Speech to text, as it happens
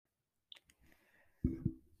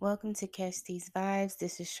Welcome to Catch These Vibes.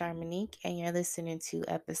 This is Charmonique, and you're listening to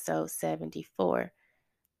episode 74.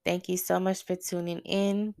 Thank you so much for tuning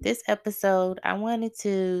in. This episode, I wanted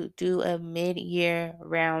to do a mid year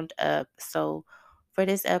roundup. So, for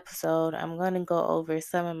this episode, I'm going to go over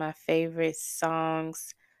some of my favorite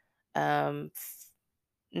songs. No,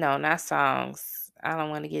 not songs. I don't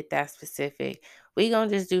want to get that specific. We're going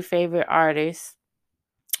to just do favorite artists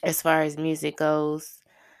as far as music goes.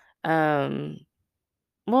 Um,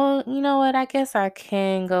 Well, you know what? I guess I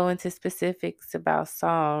can go into specifics about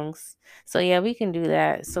songs. So, yeah, we can do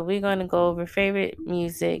that. So, we're going to go over favorite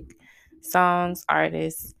music, songs,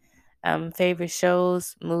 artists, favorite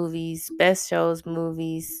shows, movies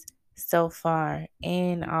so far,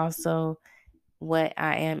 and also what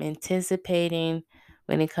I am anticipating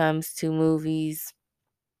when it comes to movies,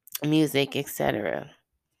 music, etc.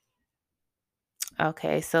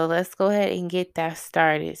 Okay, so let's go ahead and get that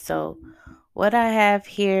started. So, what I have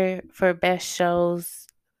here for best shows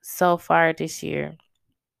so far this year.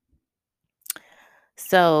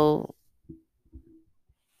 So,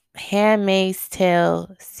 Handmaid's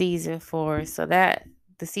Tale season 4. So that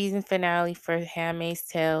the season finale for Handmaid's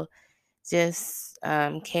Tale just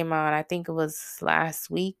came on. I think it was last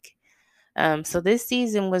week. So this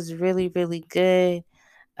season was really, really good.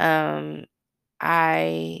 Um,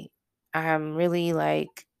 I I'm really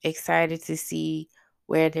like excited to see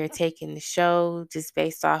where they're taking the show just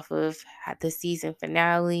based off of the season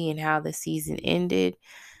finale and how the season ended.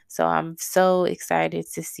 So I'm so excited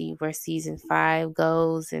to see where season 5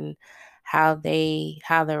 goes and how the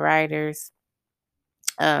writers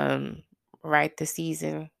um write the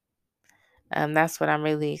season. That's what I'm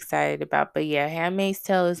really excited about. But yeah, Handmaid's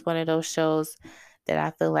Tale is one of those shows that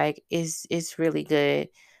I feel like is really good.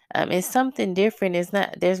 It's something different. It's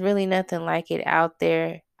not there's really nothing like it out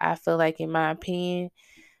there. I feel like in my opinion.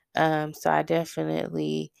 So I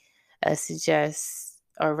definitely suggest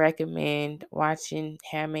or recommend watching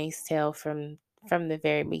Handmaid's Tale from the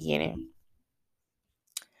very beginning.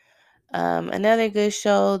 Another good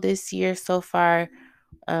show this year so far.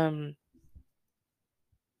 Um,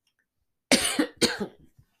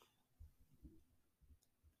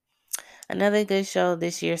 Another good show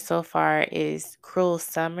this year so far is Cruel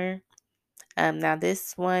Summer. Now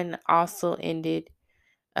this one also ended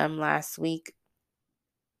last week.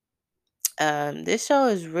 This show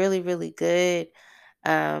is really, really good.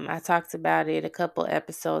 I talked about it a couple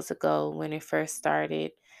episodes ago when it first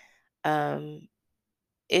started. Um,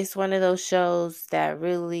 it's one of those shows that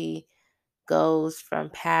really goes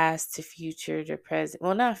from past to future to present.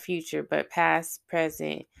 Well, not future, but past,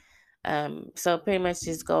 present. So pretty much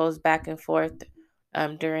just goes back and forth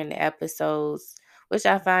during the episodes, which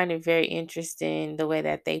I find it very interesting the way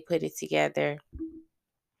that they put it together.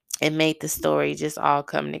 It made the story just all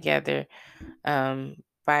come together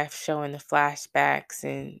by showing the flashbacks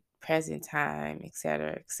and present time,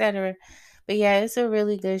 etc., etc. But yeah, it's a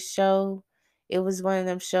really good show. It was one of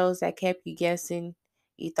them shows that kept you guessing.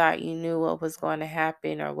 You thought you knew what was going to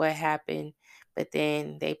happen or what happened, but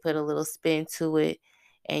then they put a little spin to it,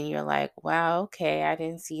 and you're like, "Wow, okay, I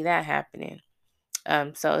didn't see that happening."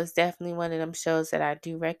 So it's definitely one of them shows that I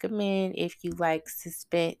do recommend if you like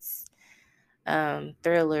suspense,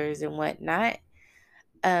 thrillers, and whatnot.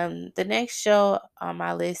 The next show on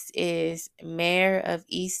my list is Mayor of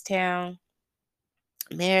Easttown.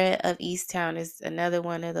 Mayor of Easttown is another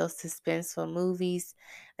one of those suspenseful movies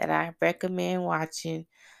that I recommend watching.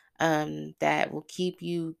 That will keep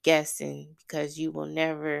you guessing because you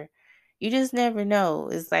just never know.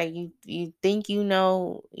 It's like you think you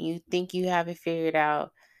know, you think you have it figured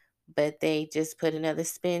out, but they just put another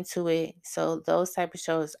spin to it. So those type of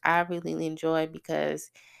shows I really enjoy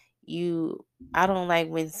because you I don't like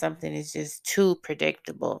when something is just too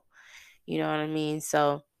predictable. You know what I mean?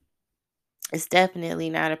 So it's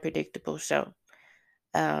definitely not a predictable show.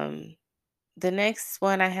 Um the next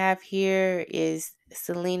one I have here is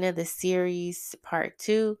Selena the series part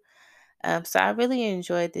 2. So I really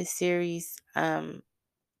enjoyed this series.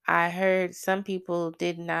 I heard some people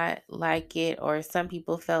did not like it or some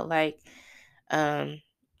people felt like um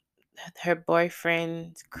her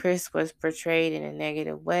boyfriend Chris was portrayed in a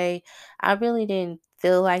negative way. I really didn't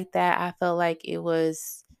feel like that. I felt like it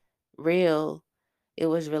was real. It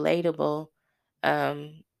was relatable.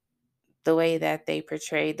 Um the way that they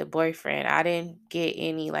portrayed the boyfriend. I didn't get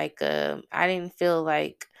any I didn't feel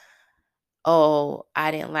like, oh,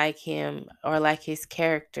 I didn't like him or like his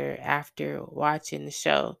character after watching the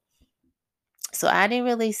show. So I didn't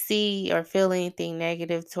really see or feel anything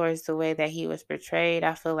negative towards the way that he was portrayed.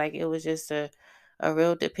 I feel like it was just a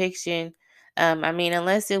real depiction. I mean,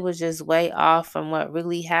 unless it was just way off from what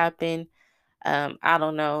really happened, I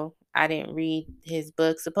don't know. I didn't read his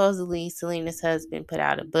book. Supposedly, Selena's husband put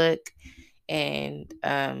out a book, and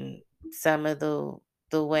some of the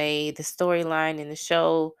way the storyline in the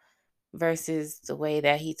show versus the way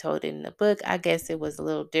that he told it in the book, I guess it was a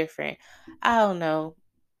little different. I don't know.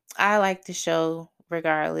 I like the show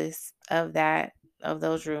regardless of that, of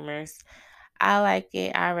those rumors. I like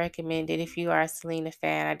it. I recommend it. If you are a Selena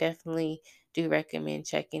fan, I definitely do recommend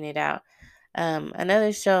checking it out.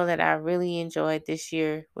 Another show that I really enjoyed this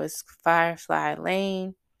year was Firefly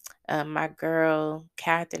Lane. My girl,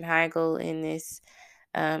 Katherine Heigl, in this.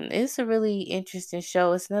 It's a really interesting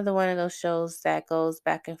show. It's another one of those shows that goes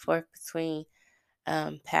back and forth between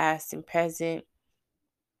past and present.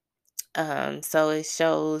 So it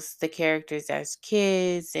shows the characters as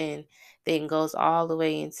kids and then goes all the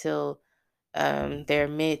way until their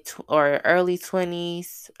or early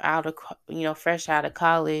 20s, fresh out of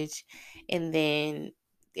college, and then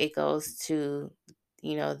it goes to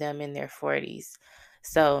them in their 40s.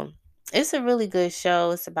 So it's a really good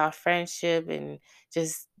show. It's about friendship and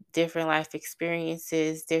just different life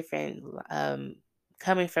experiences, different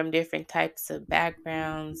coming from different types of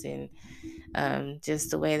backgrounds, and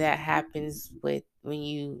just the way that happens with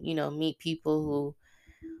when meet people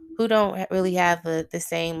who don't really have the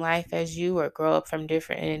same life as you or grow up from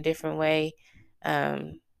different in a different way.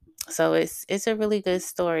 Um, so it's a really good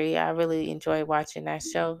story. I really enjoy watching that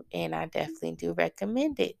show, and I definitely do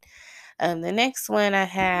recommend it. The next one I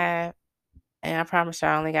have, and I promise you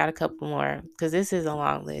I only got a couple more because this is a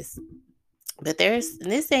long list. But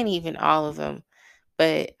this ain't even all of them.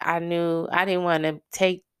 But I knew I didn't want to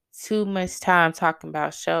take too much time talking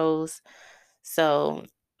about shows, so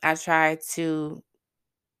I tried to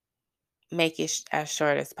make it as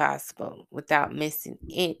short as possible without missing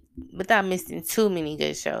too many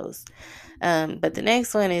good shows. But the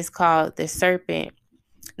next one is called The Serpent.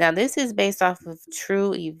 Now this is based off of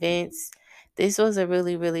true events. This was a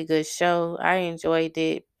really, really good show. I enjoyed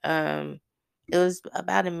it. It was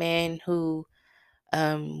about a man who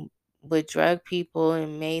um would drug people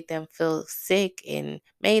and made them feel sick and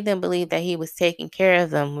made them believe that he was taking care of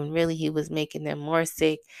them when really he was making them more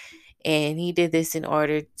sick. And he did this in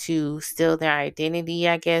order to steal their identity,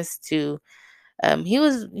 I guess. To he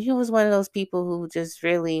was one of those people who just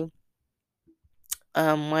really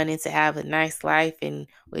wanted to have a nice life and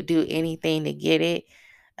would do anything to get it.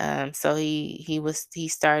 So he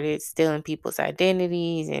started stealing people's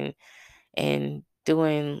identities and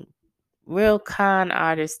doing real con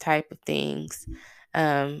artist type of things.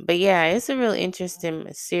 But yeah, it's a real interesting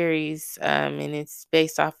series, and it's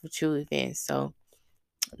based off of true events. So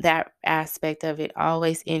that aspect of it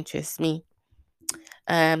always interests me.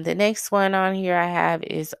 The next one on here I have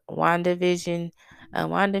is WandaVision.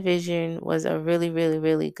 WandaVision was a really, really,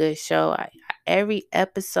 really good show. Every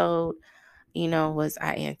episode, was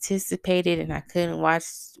I anticipated, and I couldn't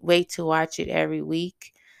wait to watch it every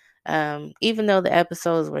week. Even though the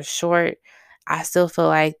episodes were short, I still feel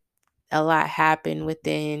like a lot happened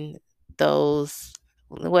within those.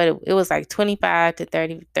 It was like 25 to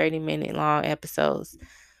 30 minute long episodes.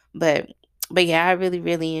 But yeah, I really,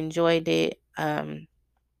 really enjoyed it. And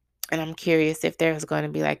I'm curious if there's going to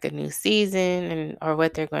be like a new season and or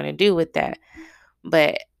what they're going to do with that.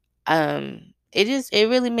 But it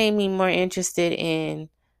really made me more interested in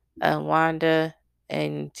Wanda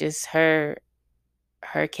and just her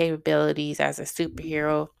capabilities as a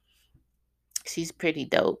superhero. She's pretty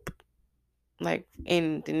dope. Like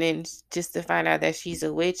and then just to find out that she's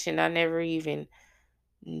a witch, and I never even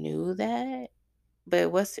knew that.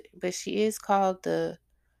 But she is called the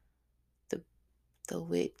the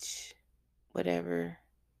witch, whatever,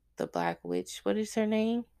 the Black Witch. What is her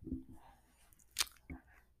name?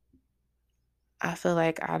 I feel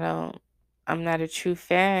like I'm not a true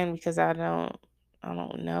fan because I don't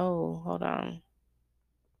know. Hold on.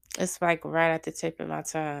 It's like right at the tip of my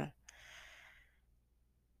tongue.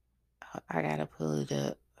 I gotta pull it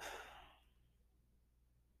up.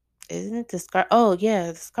 Isn't it the Oh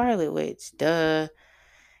yeah, the Scarlet Witch. Duh.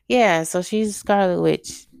 Yeah, so she's Scarlet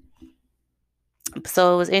Witch.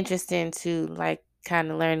 So it was interesting to like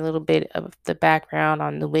kind of learn a little bit of the background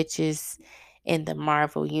on the witches in the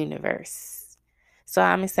Marvel universe. So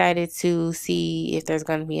I'm excited to see if there's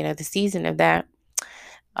going to be another season of that.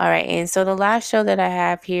 All right, and so the last show that I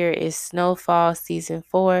have here is Snowfall season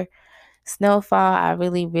 4. Snowfall, I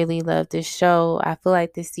really, really love this show. I feel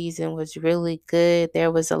like this season was really good.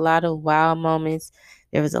 There was a lot of wow moments.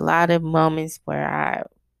 There was a lot of moments where I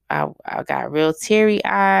got real teary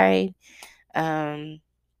eyed.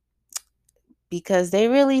 Because they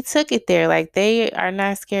really took it there. Like they are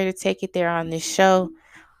not scared to take it there on this show.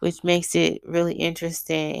 which makes it really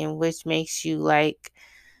interesting and which makes you like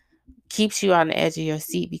keeps you on the edge of your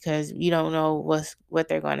seat because you don't know what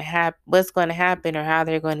they're going to what's going to happen or how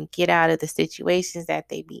they're going to get out of the situations that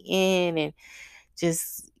they be in. And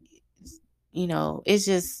just, it's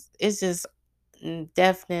just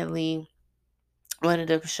definitely one of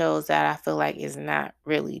the shows that I feel like is not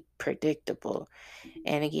really predictable.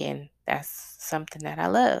 And again, that's something that I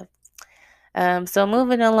love. So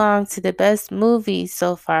moving along to the best movies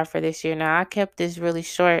so far for this year. Now I kept this really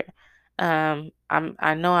short. I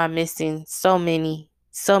know I'm missing so many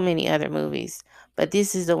other movies, but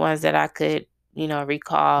this is the ones that I could,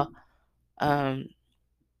 recall um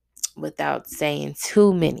without saying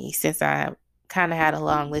too many since I kind of had a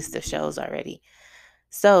long list of shows already.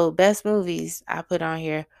 So, best movies I put on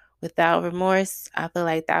here Without Remorse. I feel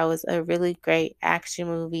like that was a really great action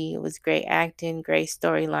movie. It was great acting, great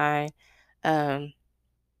storyline, um,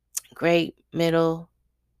 great middle,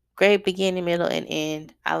 great beginning, middle, and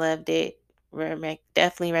end. I loved it.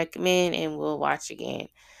 Definitely recommend and we'll watch again.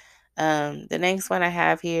 The next one I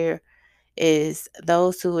have here is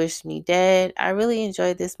Those Who Wish Me Dead. I really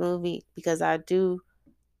enjoyed this movie because I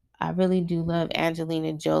really do love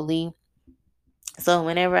Angelina Jolie. So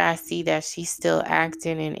whenever I see that she's still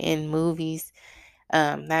acting in movies,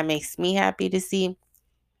 that makes me happy to see.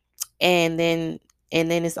 And then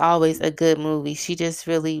it's always a good movie. She just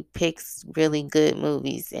really picks really good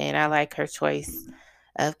movies, and I like her choice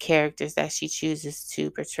of characters that she chooses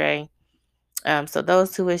to portray. So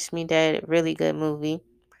Those Who Wish Me Dead, really good movie.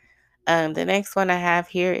 The next one I have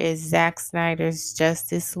here is Zack Snyder's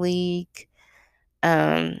Justice League.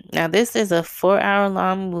 Now this is a 4-hour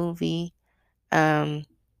long movie. Um,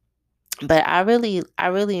 but I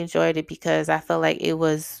really enjoyed it because I felt like it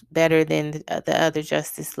was better than the other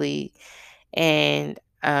Justice League, and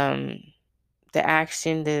the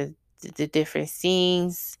action, the different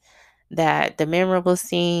scenes, that the memorable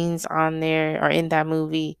scenes on there or in that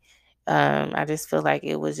movie. I just feel like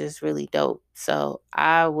it was just really dope. So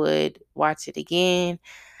I would watch it again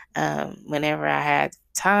whenever I had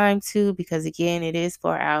time to, because again, it is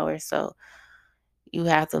 4 hours. So you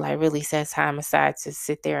have to like really set time aside to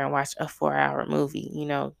sit there and watch a 4-hour movie.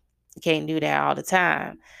 You can't do that all the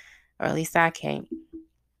time, or at least I can't.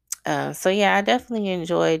 So yeah, I definitely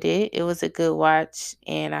enjoyed it. It was a good watch,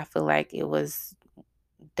 and I feel like it was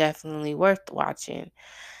definitely worth watching.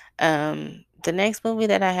 The next movie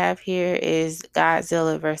that I have here is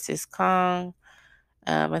Godzilla versus Kong.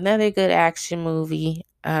 Another good action movie.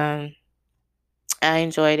 I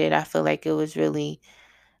enjoyed it. I feel like it was really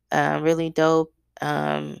dope.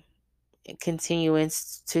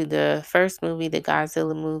 Continuance to the first movie, the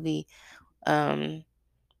Godzilla movie. Um,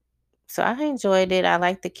 so I enjoyed it. I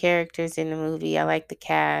like the characters in the movie. I like the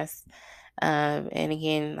cast. And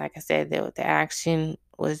again, like I said, the action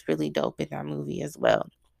was really dope in that movie as well.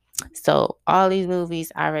 So all these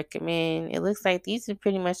movies I recommend. It looks like these are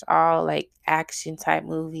pretty much all like action type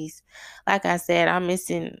movies. Like I said,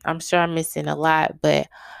 I'm sure I'm missing a lot, but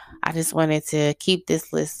I just wanted to keep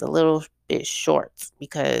this list a little bit short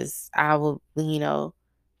because I will,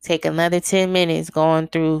 take another 10 minutes going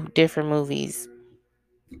through different movies.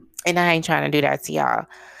 And I ain't trying to do that to y'all.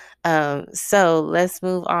 So let's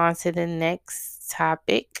move on to the next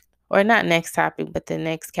topic. Or not next topic, but the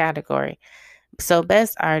next category. So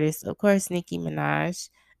best artist, of course, Nicki Minaj.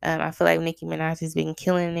 I feel like Nicki Minaj has been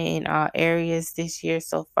killing it in all areas this year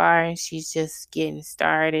so far, and she's just getting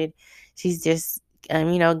started. She's just,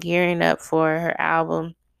 gearing up for her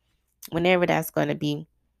album, whenever that's going to be.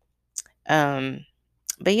 Um,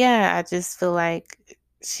 but yeah, I just feel like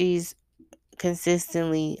she's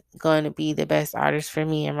consistently going to be the best artist for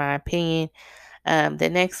me, in my opinion. The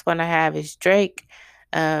next one I have is Drake.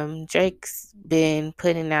 Drake's been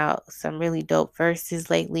putting out some really dope verses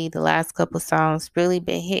lately. The last couple songs really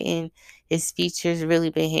been hitting. His features really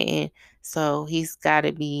been hitting. So he's got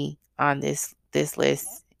to be on this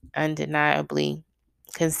list, undeniably,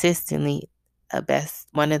 consistently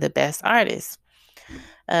one of the best artists.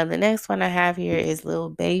 The next one I have here is Lil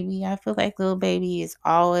Baby. I feel like Lil Baby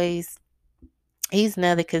he's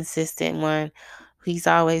another consistent one. He's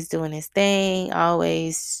always doing his thing,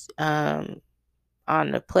 always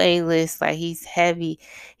on the playlist. Like he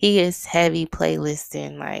is heavy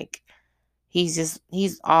playlisting. Like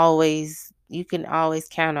he's always, you can always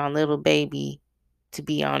count on Little Baby to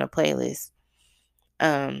be on a playlist.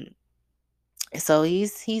 Um so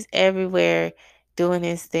he's everywhere doing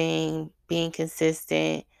his thing, being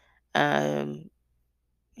consistent. Um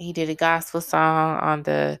he did a gospel song on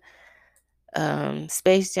the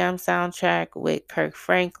Space Jam soundtrack with Kirk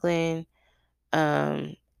Franklin.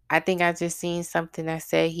 Um I think I just seen something that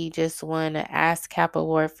said he just won an ASCAP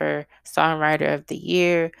award for Songwriter of the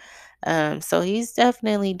Year. So he's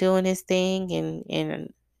definitely doing his thing,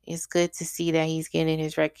 and it's good to see that he's getting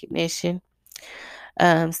his recognition.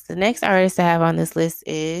 So the next artist I have on this list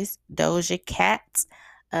is Doja Cat.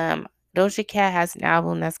 Um, Doja Cat has an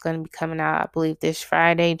album that's going to be coming out, I believe, this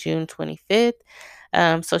Friday, June 25th.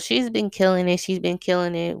 So she's been killing it. She's been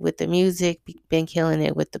killing it with the music, been killing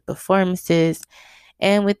it with the performances,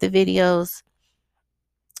 and with the videos.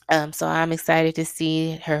 So I'm excited to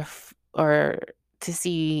see or to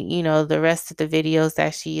see, the rest of the videos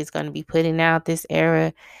that she is going to be putting out this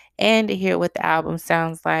era, and to hear what the album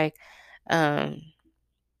sounds like. Um,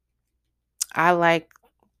 I like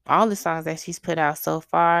all the songs that she's put out so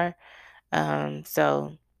far.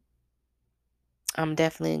 So I'm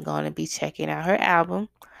definitely going to be checking out her album.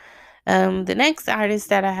 The next artist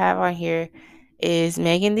that I have on here is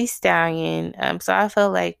Megan Thee Stallion. So I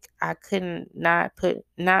felt like I couldn't not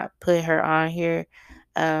put her on here.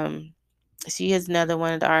 Um, she is another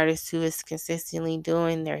one of the artists who is consistently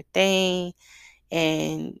doing their thing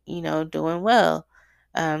and doing well.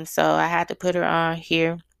 So I had to put her on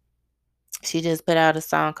here. She just put out a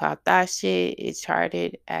song called Thought Shit. It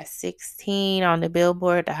charted at 16 on the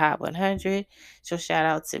Billboard, the Hot 100. So shout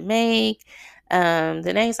out to Meg.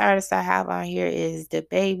 The next artist I have on here is the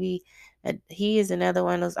Baby. He is another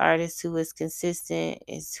one of those artists who is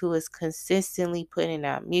who is consistently putting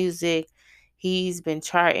out music. He's been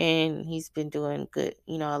charting. He's been doing good,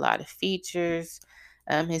 a lot of features.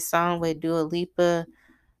 His song with Dua Lipa,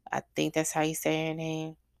 I think that's how you say her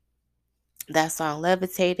name. That song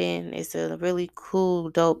Levitating is a really cool,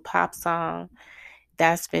 dope pop song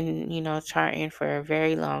that's been, charting for a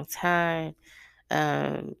very long time.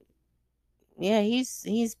 Um, yeah, he's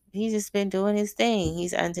just been doing his thing.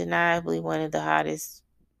 He's undeniably one of the hottest,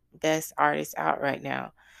 best artists out right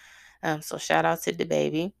now. So shout out to the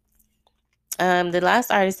Baby. The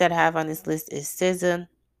last artist that I have on this list is SZA.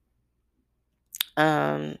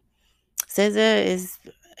 Um, SZA is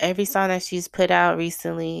every song that she's put out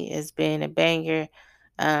recently has been a banger.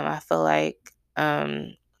 I feel like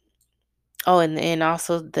oh, and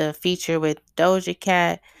also the feature with Doja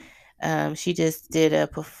Cat. She just did a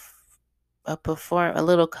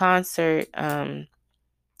little concert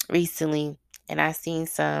recently, and I seen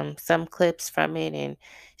some clips from it, and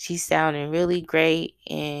she's sounding really great,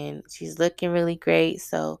 and she's looking really great.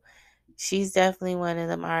 So she's definitely one of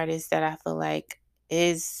them artists that I feel like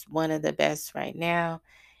is one of the best right now,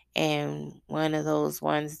 and one of those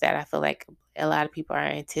ones that I feel like a lot of people are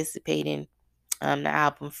anticipating the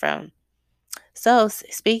album from. So,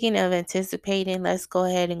 speaking of anticipating, let's go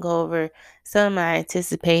ahead and go over some of my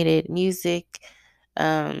anticipated music,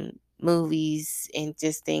 movies, and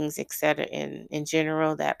just things, etc. In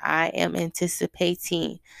general that I am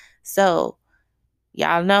anticipating. So,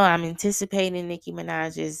 y'all know I'm anticipating Nicki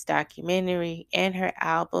Minaj's documentary and her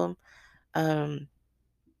album. Um,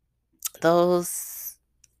 those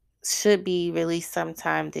should be released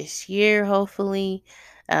sometime this year, hopefully.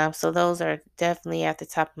 So those are definitely at the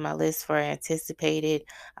top of my list for anticipated.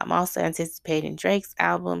 I'm also anticipating Drake's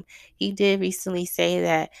album. He did recently say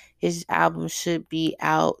that his album should be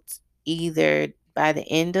out either by the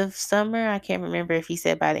end of summer. I can't remember if he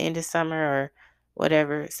said by the end of summer or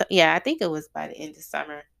whatever. So yeah, I think it was by the end of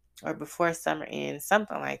summer or before summer ends,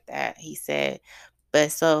 something like that. He said,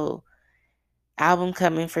 but so album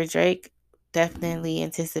coming for Drake. Definitely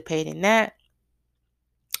anticipating that.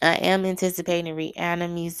 I am anticipating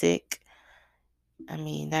Rihanna music. I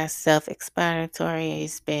mean, that's self explanatory.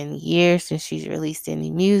 It's been years since she's released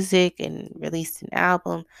any music and released an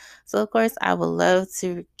album. So, of course, I would love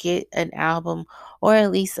to get an album or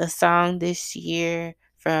at least a song this year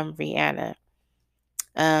from Rihanna.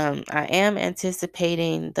 I am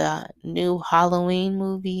anticipating the new Halloween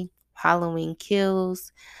movie, Halloween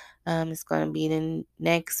Kills. It's going to be the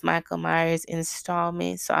next Michael Myers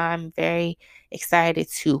installment. So I'm very excited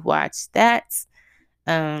to watch that.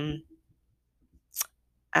 Um,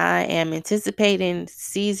 I am anticipating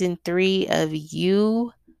season 3 of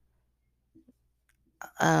You.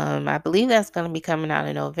 I believe that's going to be coming out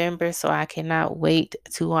in November. So I cannot wait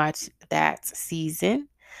to watch that season.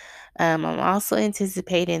 I'm also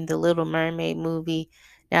anticipating the Little Mermaid movie.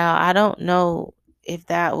 Now, I don't know if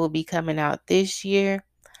that will be coming out this year.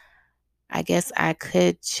 I guess I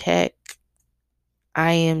could check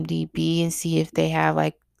IMDb and see if they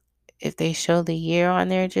have if they show the year on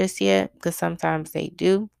there just yet, because sometimes they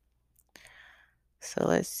do. So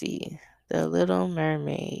let's see. The Little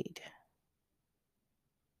Mermaid.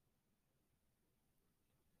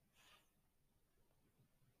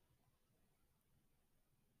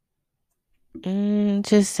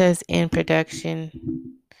 Just says in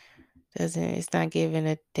production. It's not giving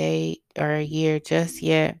a date or a year just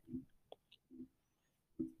yet.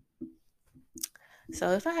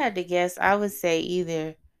 So if I had to guess, I would say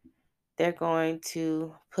either they're going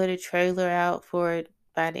to put a trailer out for it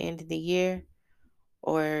by the end of the year,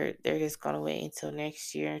 or they're just going to wait until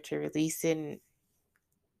next year to release it.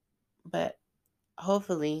 But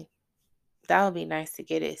hopefully, that would be nice to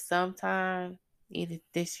get it sometime, either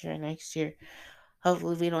this year or next year.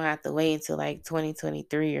 Hopefully, we don't have to wait until like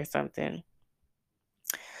 2023 or something.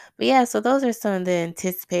 But yeah, so those are some of the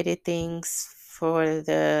anticipated things for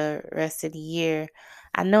the rest of the year.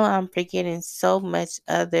 I know I'm forgetting so much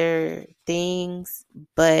other things,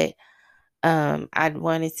 but I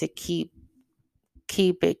wanted to keep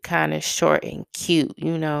it kind of short and cute.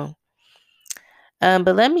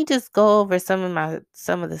 But let me just go over some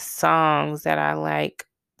of the songs that I like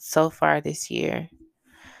so far this year.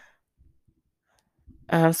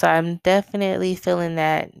 So I'm definitely feeling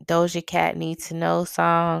that Doja Cat Need to Know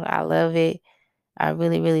song. I love it. I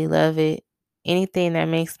really, really love it. Anything that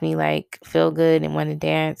makes me like feel good and want to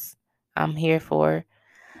dance, I'm here for.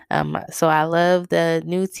 So I love the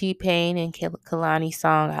new T-Pain and Kalani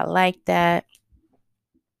song. I like that.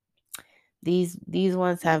 These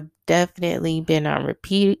ones have definitely been on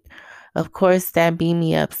repeat. Of course, that Beam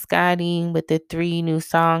Me Up Scotty with the three new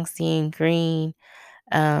songs, Seeing Green,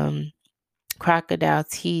 um, Crocodile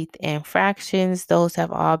Teeth, and Fractions. Those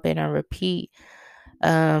have all been on repeat.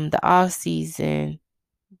 The off season,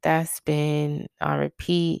 that's been on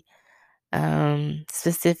repeat.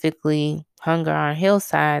 Specifically Hunger on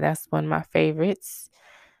Hillside, that's one of my favorites.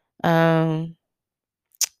 Um,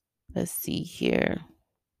 let's see here.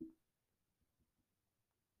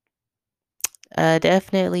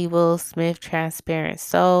 Definitely Will Smith, Transparent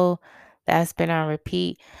Soul. That's been on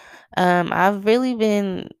repeat. I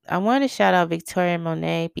want to shout out Victoria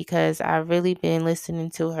Monet because I've really been listening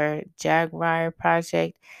to her Jaguar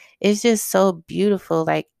project. It's just so beautiful.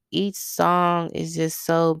 Like each song is just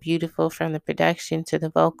so beautiful from the production to the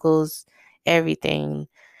vocals, everything.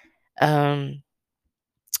 Um,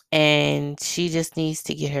 and she just needs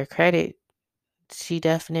to get her credit. She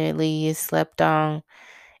definitely is slept on.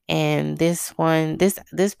 And this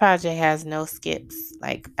project has no skips,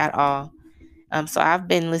 like at all. So I've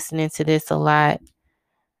been listening to this a lot.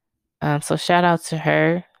 So shout out to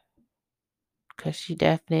her because she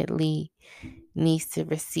definitely needs to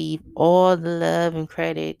receive all the love and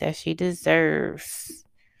credit that she deserves.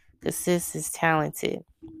 Cause sis is talented.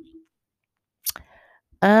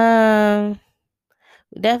 Um,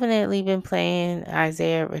 definitely been playing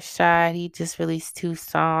Isaiah Rashad. He just released 2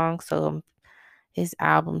 songs, so his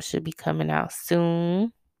album should be coming out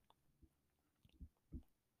soon.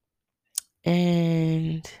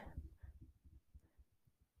 And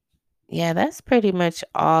yeah, that's pretty much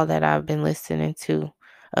all that I've been listening to.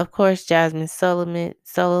 Of course, Jasmine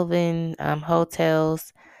Sullivan,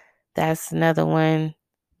 Hotels. That's another one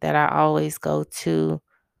that I always go to,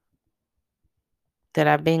 that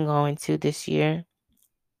I've been going to this year.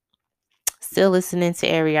 Still listening to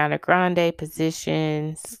Ariana Grande,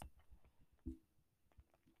 Positions.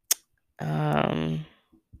 Um,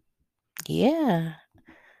 yeah,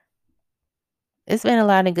 it's been a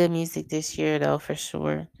lot of good music this year, though, for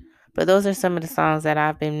sure. But those are some of the songs that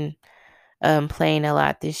I've been playing a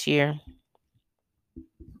lot this year.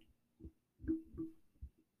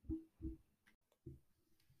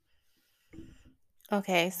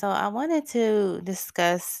 Okay, so I wanted to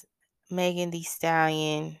discuss Megan Thee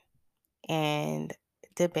Stallion and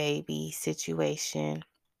the baby situation.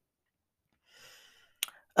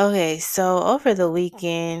 Okay, so over the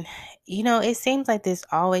weekend, it seems like this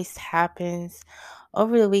always happens.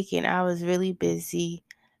 Over the weekend, I was really busy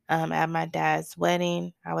at my dad's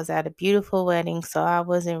wedding. I was at a beautiful wedding, so I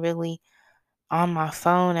wasn't really on my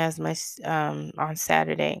phone as much on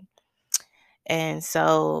Saturday. And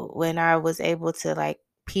so when I was able to like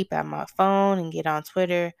peep at my phone and get on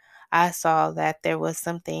Twitter, I saw that there was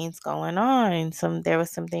some things going on, there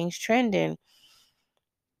was some things trending.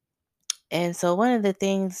 And so one of the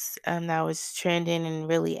things that was trending and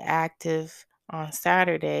really active on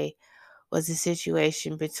Saturday was the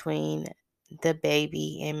situation between the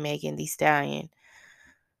baby and Megan Thee Stallion.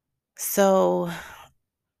 So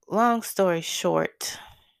long story short,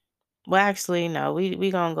 well, actually, no, we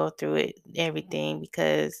gonna go through everything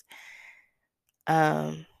because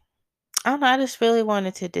um I don't know. I just really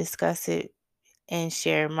wanted to discuss it and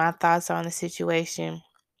share my thoughts on the situation.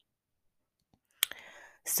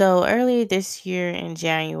 So earlier this year in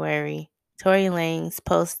January, Tory Lanez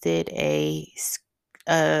posted a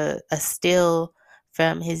still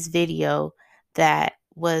from his video that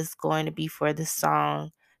was going to be for the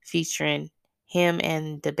song featuring him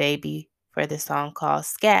and the baby for the song called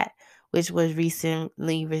Scat, which was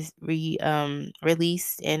recently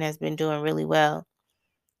released and has been doing really well.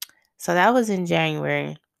 So that was in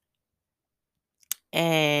January.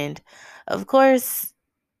 And of course,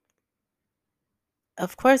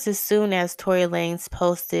 as soon as Tory Lanez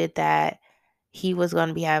posted that he was going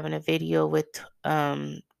to be having a video with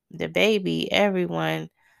the baby, everyone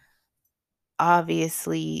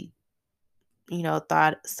obviously,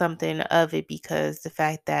 thought something of it, because the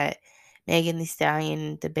fact that Megan Thee Stallion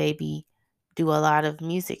and the baby do a lot of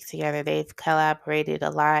music together. They've collaborated a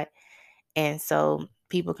lot. And so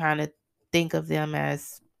people kind of think of them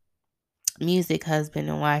as music husband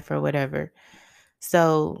and wife or whatever.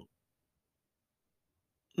 So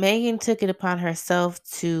Megan took it upon herself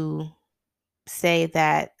to say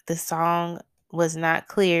that the song was not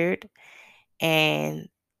cleared and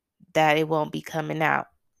that it won't be coming out.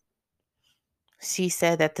 She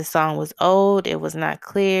said that the song was old, it was not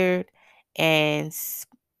cleared, and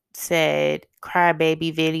said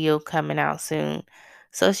Crybaby video coming out soon.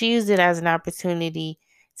 So she used it as an opportunity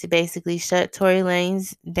to basically shut Tory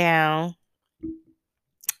Lanez down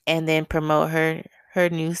and then promote her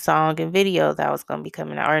new song and video that was going to be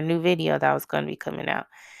coming out, or a new video that was going to be coming out.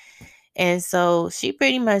 And so she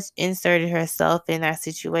pretty much inserted herself in that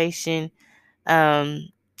situation,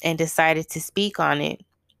 and decided to speak on it.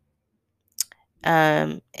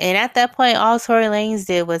 And at that point, all Tory Lanez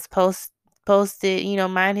did was posted,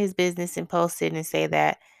 mind his business and posted and say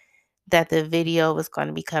that the video was going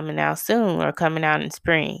to be coming out soon or coming out in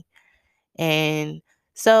spring. And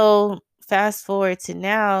so fast forward to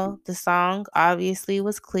now, the song obviously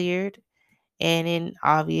was cleared, and then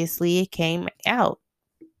obviously it came out.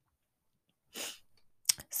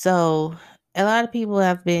 So a lot of people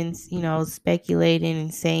have been, speculating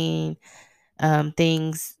and saying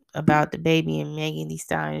things about the baby and Megan Thee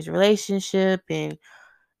Stallion's relationship, and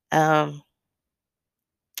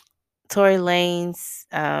Tory Lanez.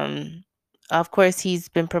 Of course, he's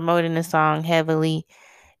been promoting the song heavily,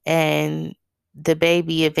 and the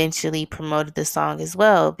baby eventually promoted the song as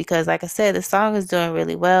well, because, like I said, the song is doing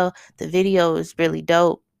really well. The video is really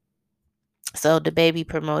dope. So the baby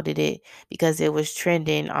promoted it because it was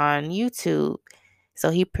trending on YouTube. So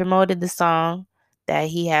he promoted the song that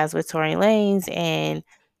he has with Tory Lanez, and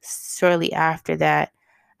shortly after that,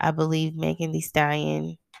 I believe Megan Thee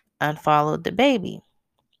Stallion unfollowed the baby.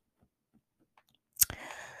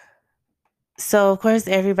 So of course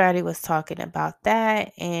everybody was talking about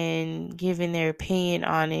that and giving their opinion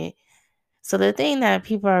on it. So the thing that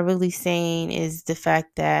people are really saying is the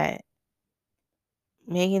fact that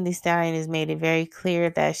Megan Thee Stallion has made it very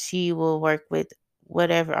clear that she will work with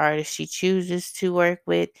whatever artist she chooses to work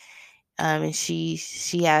with, and she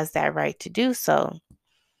has that right to do so.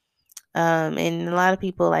 And a lot of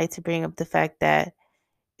people like to bring up the fact that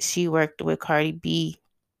she worked with Cardi B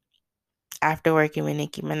after working with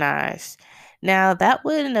Nicki Minaj. Now, that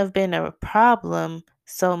wouldn't have been a problem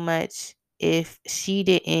so much if she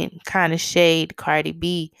didn't kind of shade Cardi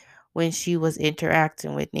B when she was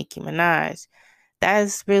interacting with Nicki Minaj.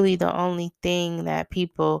 That's really the only thing that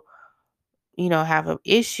people, have an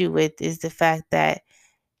issue with, is the fact that,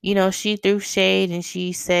 she threw shade and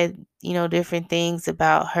she said, different things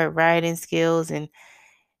about her writing skills, and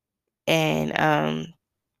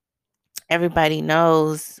everybody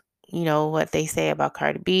knows, what they say about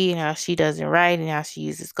Cardi B and how she doesn't write and how she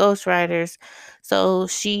uses ghostwriters. So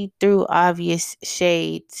she threw obvious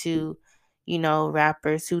shade to,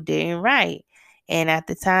 rappers who didn't write. And at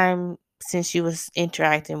the time, since she was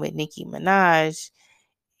interacting with Nicki Minaj,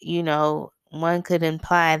 one could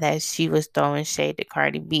imply that she was throwing shade to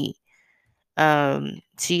Cardi B.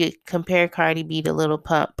 She compared Cardi B to Lil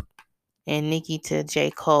Pump and Nicki to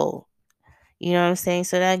J. Cole. You know what I'm saying?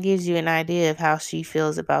 So that gives you an idea of how she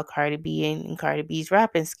feels about Cardi B and Cardi B's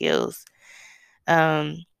rapping skills.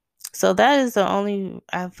 Um, so that is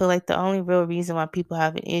I feel like the only real reason why people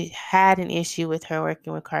had an issue with her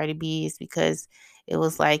working with Cardi B is because it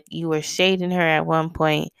was like you were shading her at one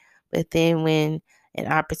point, but then when an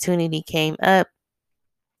opportunity came up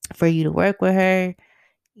for you to work with her,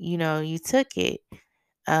 you took it.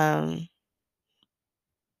 Um,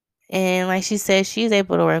 and like she said, she's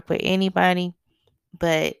able to work with anybody.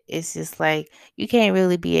 But it's just like you can't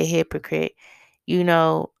really be a hypocrite, you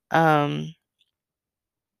know. And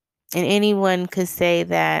anyone could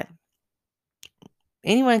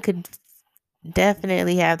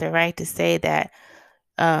definitely have the right to say that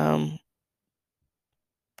um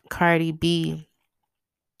Cardi B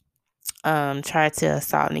tried to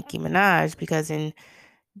assault Nicki Minaj, because in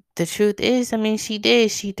the truth is, I mean, she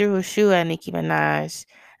did. She threw a shoe at Nicki Minaj.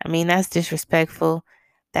 I mean, that's disrespectful.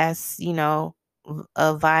 That's,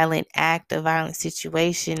 a violent act, a violent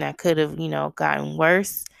situation that could have, gotten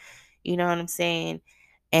worse. You know what I'm saying?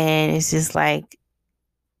 And it's just like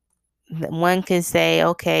one can say,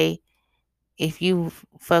 okay, if you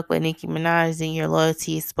fuck with Nicki Minaj, then your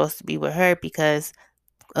loyalty is supposed to be with her because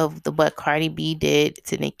of the what Cardi B did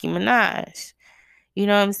to Nicki Minaj. You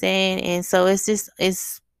know what I'm saying? And so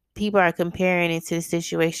it's people are comparing it to the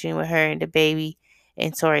situation with her and the baby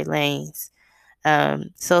and Tory Lanez.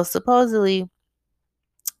 So supposedly,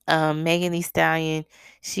 Megan Thee Stallion,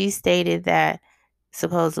 she stated that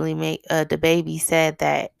supposedly the baby said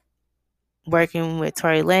that working with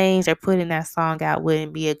Tory Lanez or putting that song out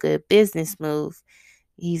wouldn't be a good business move.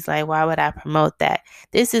 He's like, why would I promote that?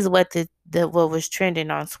 This is what the what was trending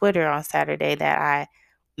on Twitter on Saturday that I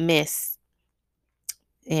missed.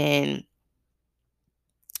 And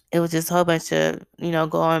it was just a whole bunch of,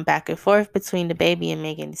 going back and forth between the baby and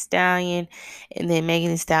Megan Thee Stallion. And then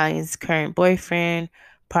Megan Thee Stallion's current boyfriend,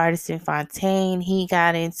 Partisan Fontaine, he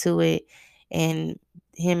got into it. And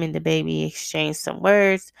him and the baby exchanged some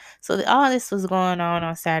words. So all this was going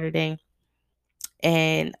on Saturday.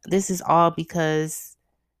 And this is all because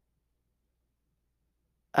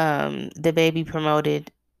the baby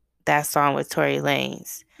promoted that song with Tory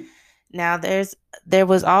Lanez. Now there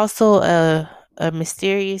was also a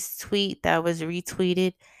mysterious tweet that was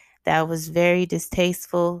retweeted that was very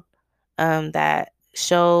distasteful, that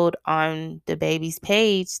showed on the baby's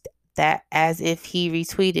page that as if he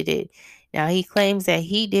retweeted it. Now he claims that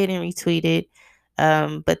he didn't retweet it,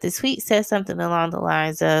 but the tweet said something along the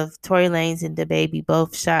lines of Tory Lanez and the baby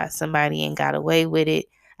both shot somebody and got away with it.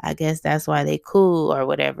 I guess that's why they cool or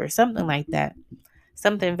whatever, something like that.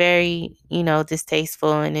 Something very,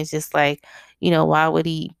 distasteful. And it's just like, why would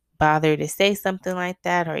he bother to say something like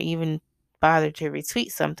that or even bother to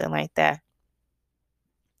retweet something like that?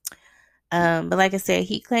 But like I said,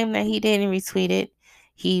 he claimed that he didn't retweet it.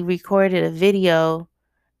 He recorded a video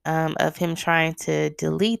of him trying to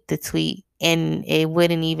delete the tweet and it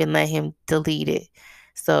wouldn't even let him delete it.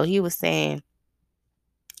 So he was saying,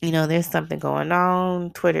 there's something going on,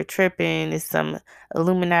 Twitter tripping, there's some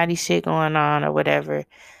Illuminati shit going on or whatever.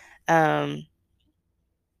 Um,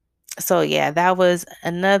 so yeah, that was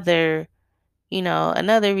another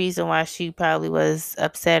reason why she probably was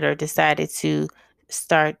upset or decided to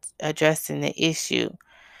start addressing the issue.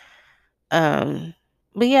 Um,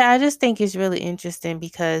 but yeah, I just think it's really interesting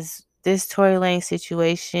because this Tory Lane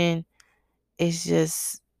situation is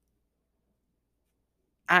just,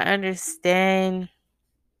 I understand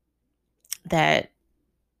that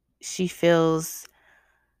she feels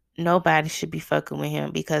nobody should be fucking with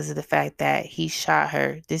him because of the fact that he shot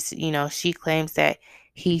her. She claims that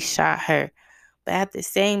he shot her. But at the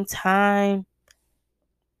same time,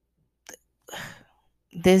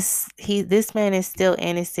 this man is still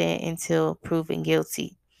innocent until proven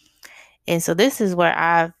guilty. And so this is where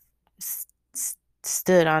I've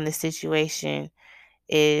stood on the situation.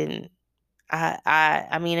 And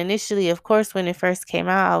I mean, initially, of course, when it first came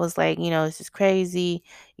out, I was like, this is crazy.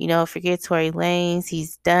 Forget Tory Lanez,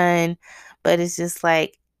 he's done. But it's just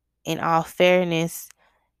like, in all fairness,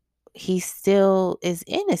 he still is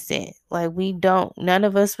innocent. Like, none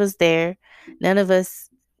of us was there. None of us,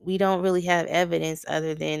 we don't really have evidence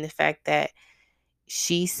other than the fact that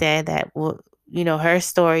she said that, well, her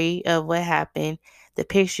story of what happened, the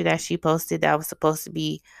picture that she posted that was supposed to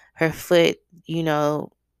be her foot,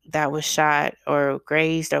 that was shot or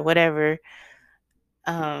grazed or whatever.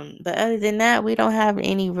 But other than that, we don't have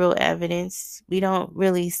any real evidence. We don't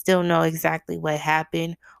really still know exactly what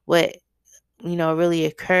happened, what really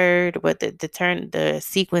occurred, what the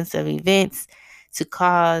sequence of events to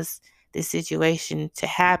cause the situation to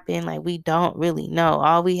happen. Like, we don't really know.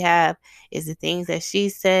 All we have is the things that she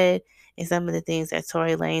said and some of the things that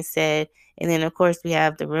Tory Lane said. And then of course we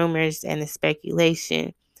have the rumors and the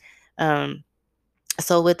speculation. Um,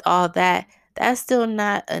 so with all that, that's still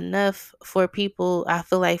not enough for people. I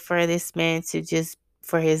feel like for this man to just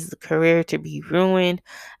for his career to be ruined.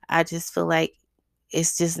 I just feel like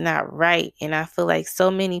it's just not right. And I feel like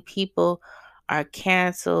so many people are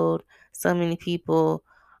canceled. So many people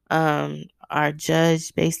are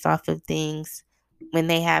judged based off of things when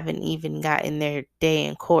they haven't even gotten their day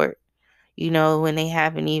in court. When they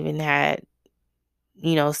haven't even had,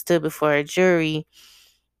 stood before a jury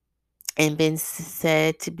and been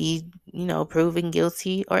said to be, proven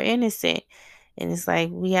guilty or innocent. And it's like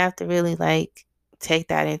we have to really like take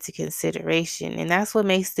that into consideration. And that's what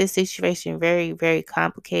makes this situation very, very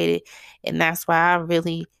complicated. And that's why I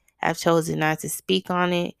really have chosen not to speak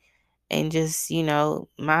on it. and just, mind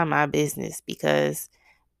my business, because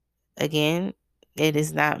again, it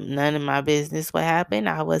is not none of my business what happened.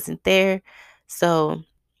 I wasn't there. So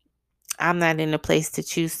I'm not in a place to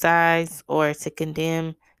choose sides or to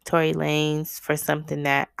condemn Tory Lanez for something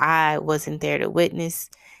that I wasn't there to witness,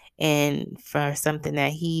 and for something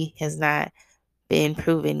that he has not been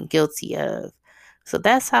proven guilty of. So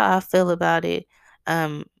that's how I feel about it.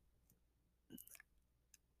 Um,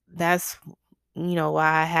 that's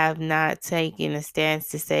why I have not taken a stance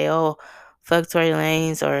to say, oh, fuck Tory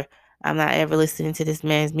Lanez, or I'm not ever listening to this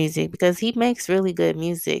man's music, because he makes really good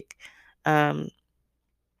music. Um,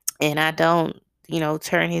 and I don't,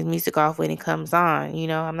 turn his music off when it comes on.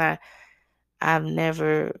 I've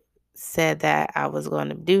never said that I was going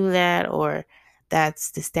to do that, or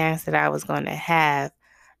that's the stance that I was going to have.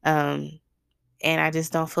 Um, and I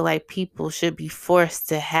just don't feel like people should be forced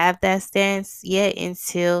to have that stance yet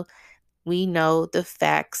until we know the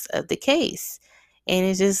facts of the case. And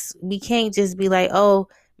it's just, we can't just be like, oh,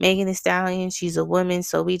 Megan Thee Stallion, she's a woman,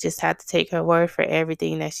 so we just have to take her word for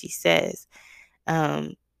everything that she says.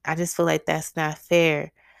 Um, I just feel like that's not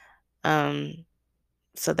fair. Um,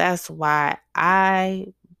 so that's why I,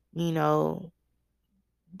 you know,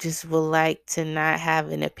 just would like to not have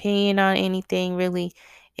an opinion on anything really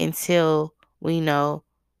until we know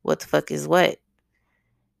what the fuck is what.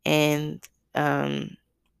 And, um,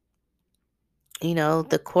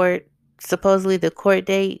 the court, supposedly the court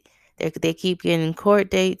date, they keep getting court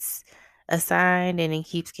dates assigned, and it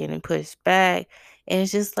keeps getting pushed back. And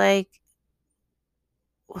it's just like,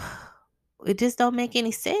 it just don't make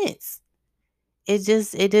any sense. It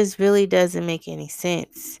just really doesn't make any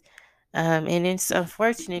sense. And it's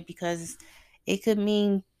unfortunate because it could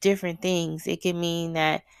mean different things. It could mean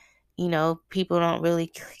that, people don't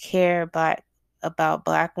really care about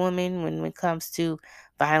Black women when it comes to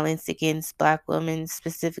violence against Black women,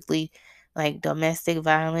 specifically like domestic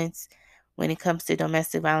violence. When it comes to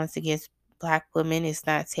domestic violence against Black women, it's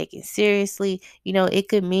not taken seriously. It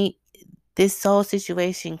could mean, this whole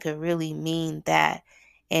situation could really mean that,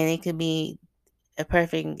 and it could be a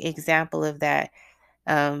perfect example of that.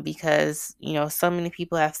 Because so many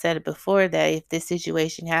people have said it before, that if this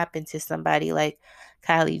situation happened to somebody like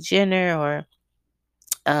Kylie Jenner, or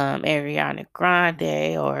Ariana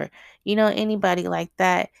Grande, or anybody like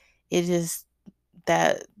that, it just,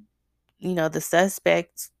 that the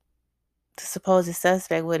supposed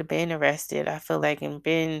suspect would have been arrested, I feel like, and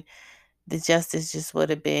been, the justice just would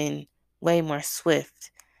have been way more swift,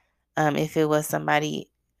 if it was somebody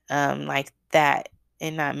like that,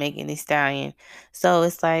 and not Megan Thee Stallion. So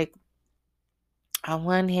it's like, on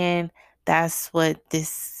one hand, that's what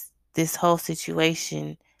this whole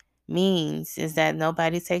situation means, is that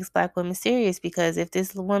nobody takes Black women serious, because if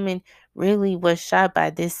this woman really was shot by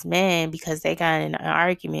this man because they got in an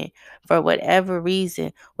argument for whatever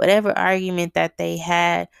reason, whatever argument that they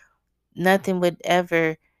had, nothing would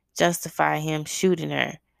ever justify him shooting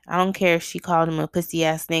her. I don't care if she called him a pussy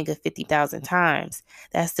ass nigga 50,000 times.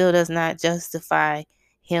 That still does not justify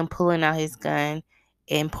him pulling out his gun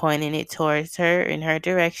and pointing it towards her, in her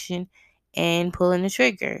direction, and pulling the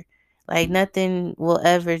trigger. Like, nothing will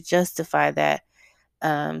ever justify that.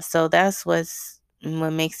 So that's what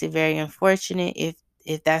makes it very unfortunate,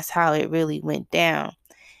 if that's how it really went down.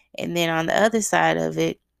 And then on the other side of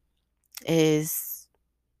it is,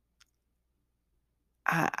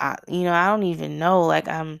 I don't even know. Like,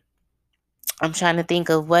 I'm trying to think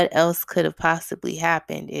of what else could have possibly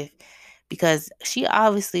happened, because she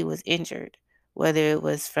obviously was injured, whether it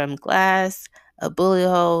was from glass, a bullet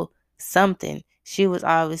hole, something. She was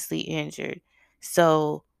obviously injured.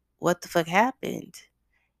 So what the fuck happened?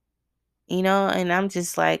 And I'm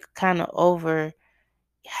just like kind of over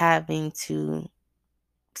having to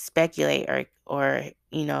speculate, or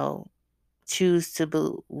choose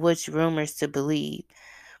which rumors to believe.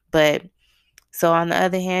 But so on the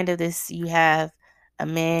other hand of this, you have a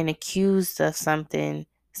man accused of something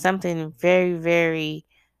very, very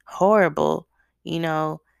horrible,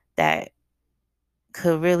 that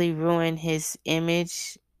could really ruin his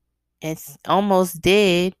image. It's almost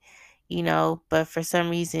did, but for some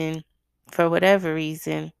reason, for whatever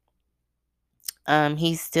reason,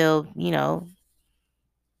 he's still,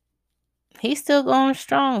 he's still going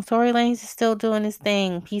strong. Tory Lanez is still doing his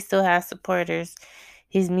thing. He still has supporters.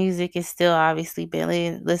 His music is still obviously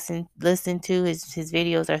being listened to. His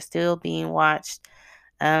videos are still being watched.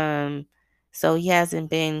 Um, so he hasn't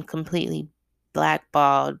been completely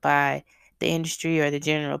blackballed by the industry or the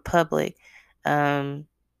general public. Um,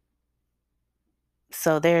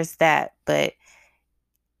 so there's that. But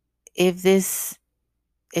if this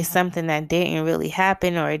it's something that didn't really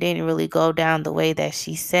happen or it didn't really go down the way that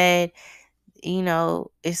she said,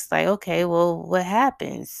 it's like, okay, well, what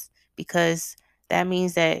happens? Because that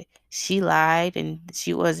means that she lied and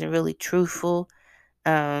she wasn't really truthful.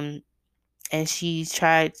 Um, and she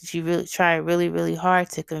really tried really, really hard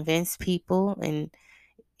to convince people,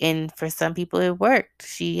 and for some people it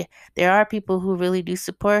worked. There are people who really do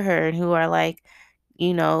support her and who are like,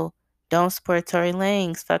 you know, don't support Tory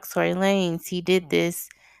Lanez, fuck Tory Lanez. He did this,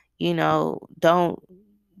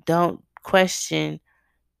 don't question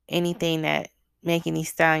anything that Megan Thee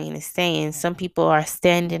Stallion is saying. Some people are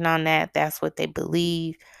standing on that. That's what they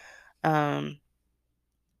believe. Um,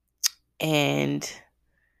 and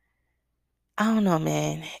I don't know,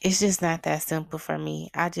 man. It's just not that simple for me.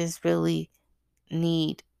 I just really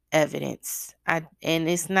need evidence. And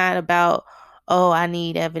it's not about, oh, I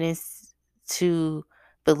need evidence to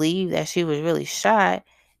believe that she was really shot.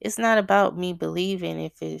 It's not about me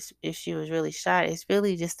believing if she was really shot. It's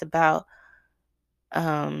really just about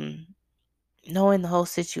um knowing the whole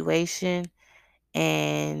situation,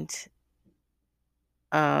 and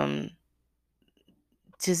um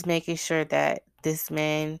just making sure that this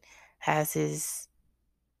man has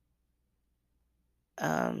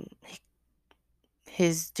um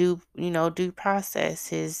his due process,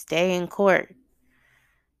 his day in court.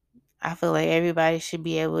 I feel like everybody should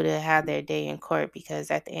be able to have their day in court, because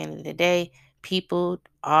at the end of the day, people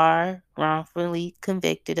are wrongfully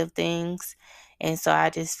convicted of things. And so I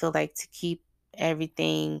just feel like, to keep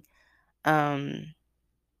everything um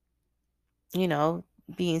you know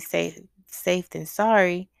being safe than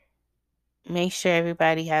sorry, make sure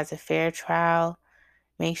everybody has a fair trial.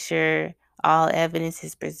 Make sure all evidence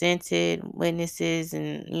is presented, witnesses,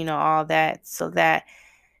 and all that, so that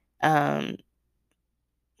um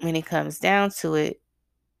when it comes down to it,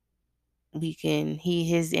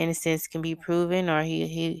 his innocence can be proven, or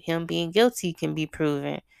him being guilty can be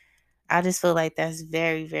proven. I just feel like that's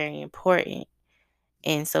very, very important.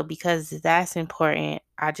 And so, because that's important,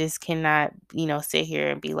 I just cannot, sit here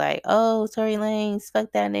and be like, oh, Tory Lanez,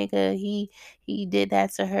 fuck that nigga. He did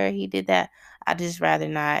that to her. He did that. I just rather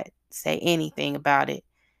not say anything about it,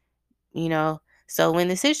 you know. So when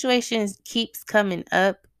the situation keeps coming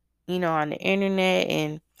up, on the internet,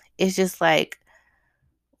 and it's just like,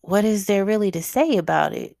 what is there really to say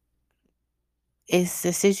about it? It's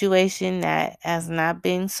a situation that has not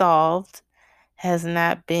been solved, has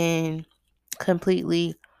not been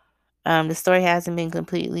completely, the story hasn't been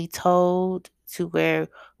completely told to where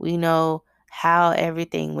we know how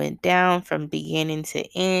everything went down from beginning to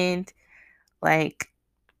end. Like,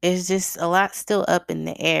 it's just a lot still up in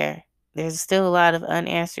the air. There's still a lot of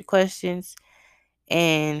unanswered questions.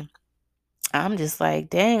 And I'm just like,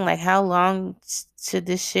 dang, like, how long should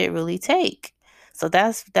this shit really take? So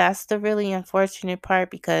that's the really unfortunate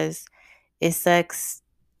part, because it sucks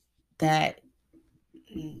that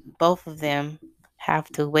both of them have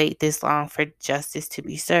to wait this long for justice to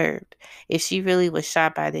be served. If she really was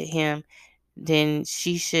shot by him, then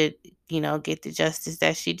she should, get the justice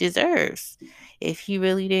that she deserves. If he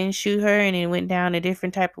really didn't shoot her and it went down a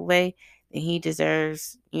different type of way, then he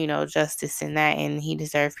deserves, justice in that, and he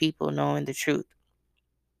deserves people knowing the truth.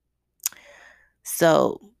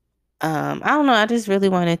 So, I don't know. I just really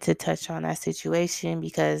wanted to touch on that situation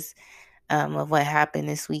because of what happened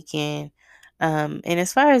this weekend. And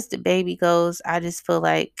as far as the baby goes, I just feel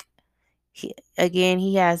like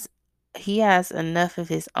he has enough of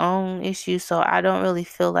his own issues, so I don't really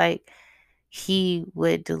feel like he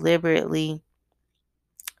would deliberately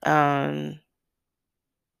um,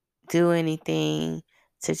 do anything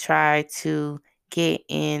to try to get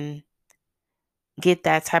in get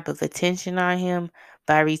that type of attention on him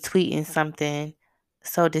by retweeting something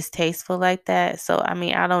so distasteful like that. So I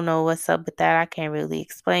mean, I don't know what's up with that. I can't really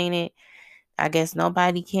explain it. I guess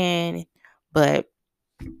nobody can. But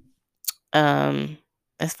um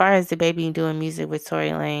as far as the baby doing music with Tory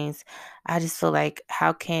Lanez, I just feel like,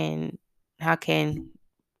 how can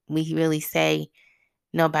we really say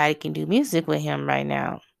nobody can do music with him right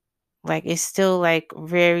now? Like, it's still like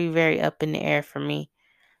very, very up in the air for me.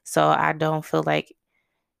 So I don't feel like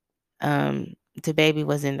the baby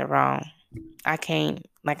was in the wrong. I can't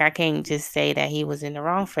just say that he was in the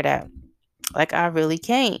wrong for that. Like, I really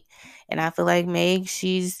can't. And I feel like Meg,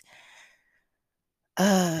 she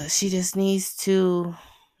just needs to,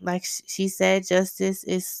 like she said, justice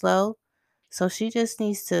is slow. So she just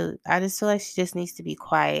needs to, I just feel like she just needs to be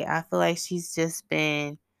quiet. I feel like she said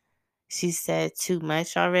too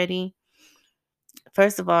much already.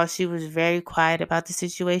 First of all, she was very quiet about the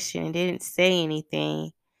situation and didn't say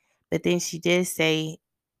anything. But then she did say,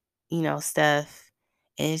 stuff.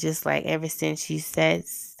 And it's just like ever since she said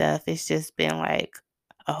stuff, it's just been like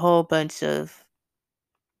a whole bunch of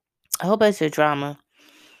a whole bunch of drama.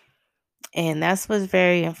 And that's what's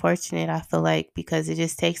very unfortunate, I feel like, because it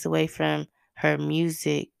just takes away from her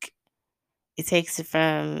music. It takes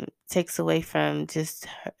away from just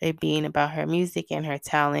it being about her music and her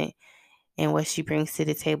talent and what she brings to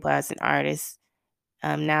the table as an artist.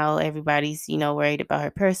 Now everybody's, worried about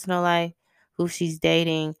her personal life, who she's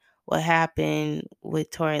dating, what happened with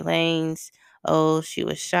Tory Lanez. Oh, she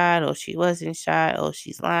was shot. Oh, she wasn't shot. Oh,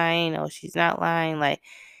 she's lying. Oh, she's not lying. Like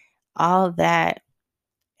all that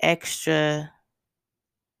extra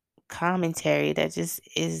commentary that just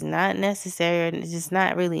is not necessary and it's just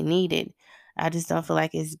not really needed. I just don't feel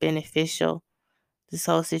like it's beneficial. This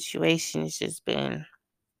whole situation has just been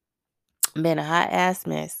a hot ass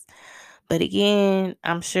mess. But again,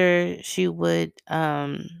 I'm sure she would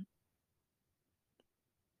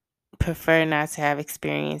prefer not to have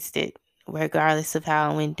experienced it. Regardless of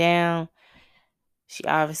how it went down, she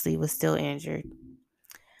obviously was still injured.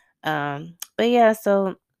 But yeah,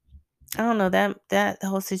 so I don't know, that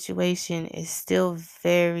whole situation is still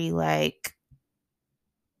very like,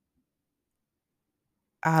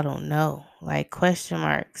 I don't know, like question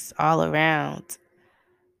marks all around.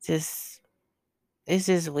 Just it's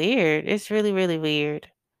just weird. It's really, really weird.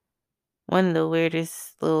 One of the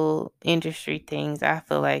weirdest little industry things I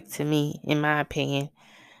feel like to me, in my opinion.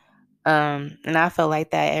 And I felt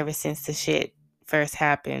like that ever since the shit first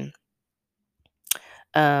happened.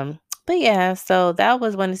 But yeah, so that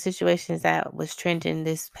was one of the situations that was trending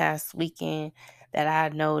this past weekend that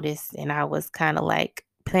I noticed, and I was kind of like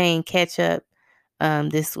playing catch up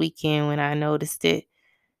this weekend when I noticed it.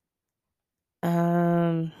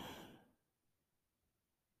 Um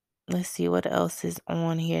let's see what else is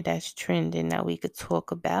on here that's trending that we could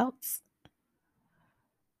talk about.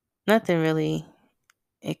 Nothing really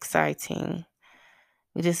exciting.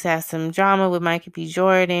 We just had some drama with Michael B.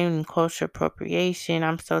 Jordan and cultural appropriation.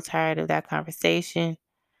 I'm so tired of that conversation.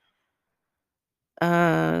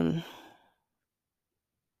 Um,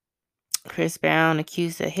 Chris Brown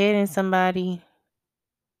accused of hitting somebody.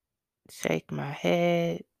 Shake my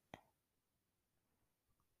head.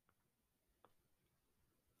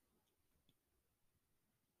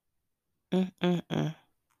 Mm-mm-mm.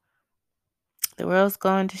 The world's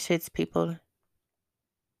going to shits, people.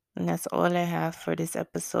 And that's all I have for this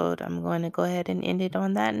episode. I'm going to go ahead and end it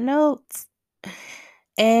on that note.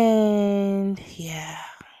 And yeah.